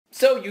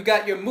So you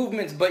got your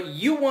movements, but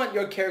you want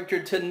your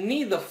character to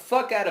knee the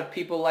fuck out of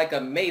people like a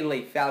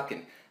melee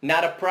Falcon.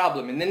 Not a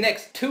problem. In the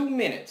next 2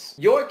 minutes,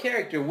 your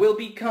character will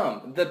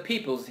become the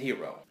people's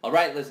hero.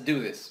 Alright, let's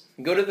do this.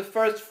 Go to the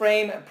first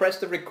frame, press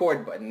the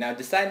record button. Now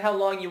decide how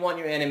long you want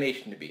your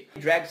animation to be.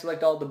 Drag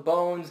select all the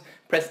bones,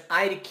 press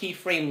I to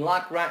keyframe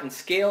lock, right, and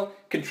scale,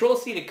 Control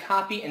C to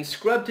copy and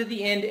scrub to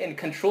the end, and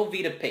Control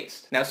V to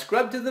paste. Now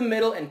scrub to the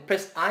middle and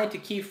press I to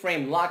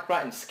keyframe lock,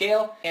 right, and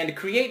scale, and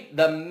create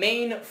the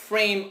main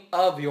frame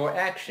of your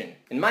action.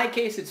 In my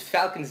case, it's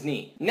Falcon's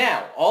knee.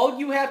 Now, all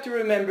you have to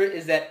remember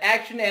is that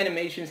action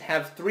animations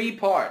have 3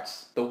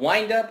 parts: the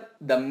wind up,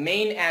 the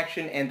main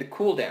action, and the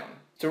cooldown.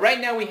 So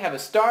right now we have a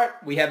start,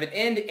 we have an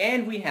end,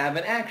 and we have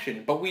an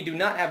action, but we do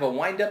not have a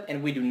wind-up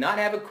and we do not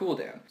have a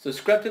cooldown. So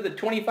scrub to the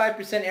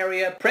 25%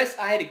 area, press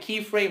I to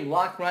keyframe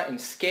lock, right, and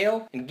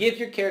scale, and give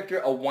your character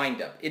a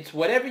wind-up. It's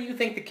whatever you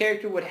think the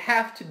character would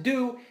have to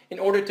do in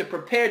order to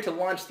prepare to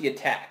launch the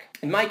attack.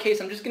 In my case,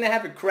 I'm just going to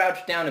have it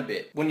crouch down a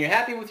bit. When you're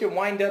happy with your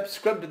wind-up,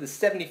 scrub to the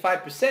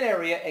 75%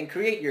 area and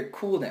create your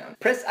cooldown.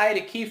 Press I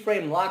to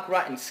keyframe lock,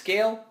 right, and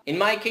scale. In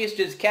my case,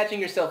 just catching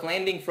yourself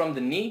landing from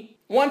the knee.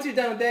 Once you're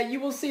done with that, you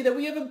will see that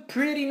we have a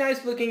pretty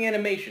nice looking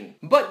animation.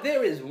 But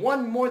there is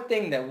one more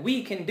thing that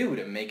we can do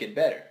to make it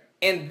better.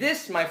 And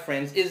this, my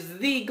friends, is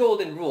the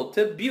golden rule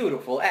to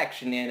beautiful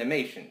action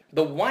animation.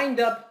 The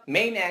wind-up,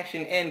 main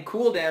action, and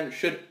cooldown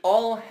should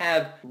all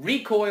have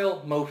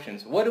recoil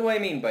motions. What do I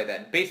mean by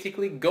that?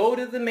 Basically, go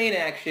to the main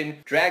action,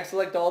 drag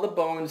select all the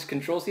bones,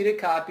 Control C to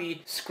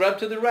copy, scrub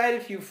to the right a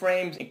few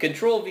frames, and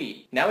Control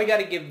V. Now we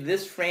gotta give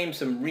this frame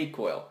some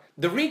recoil.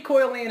 The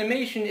recoil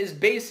animation is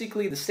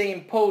basically the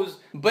same pose,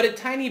 but a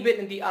tiny bit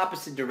in the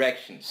opposite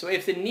direction. So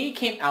if the knee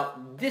came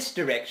out this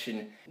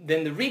direction,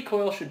 then the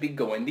recoil should be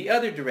going the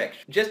other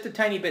direction. Just a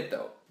tiny bit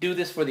though. Do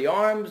this for the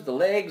arms, the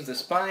legs, the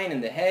spine,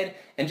 and the head,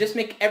 and just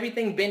make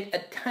everything bend a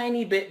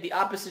tiny bit the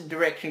opposite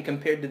direction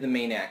compared to the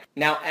main action.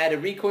 Now add a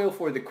recoil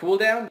for the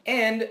cooldown,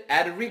 and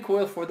add a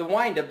recoil for the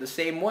wind-up the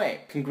same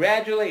way.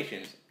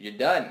 Congratulations, you're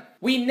done.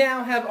 We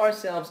now have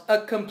ourselves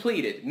a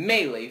completed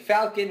melee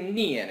Falcon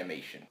knee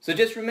animation. So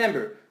just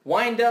remember,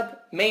 wind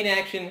up, main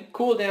action,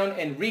 cooldown,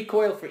 and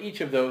recoil for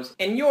each of those,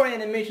 and your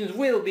animations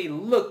will be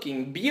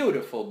looking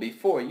beautiful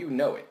before you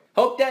know it.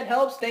 Hope that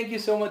helps. Thank you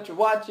so much for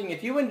watching.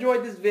 If you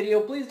enjoyed this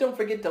video, please don't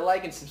forget to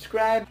like and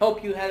subscribe.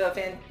 Hope you have a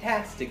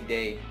fantastic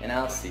day, and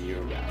I'll see you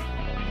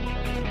around.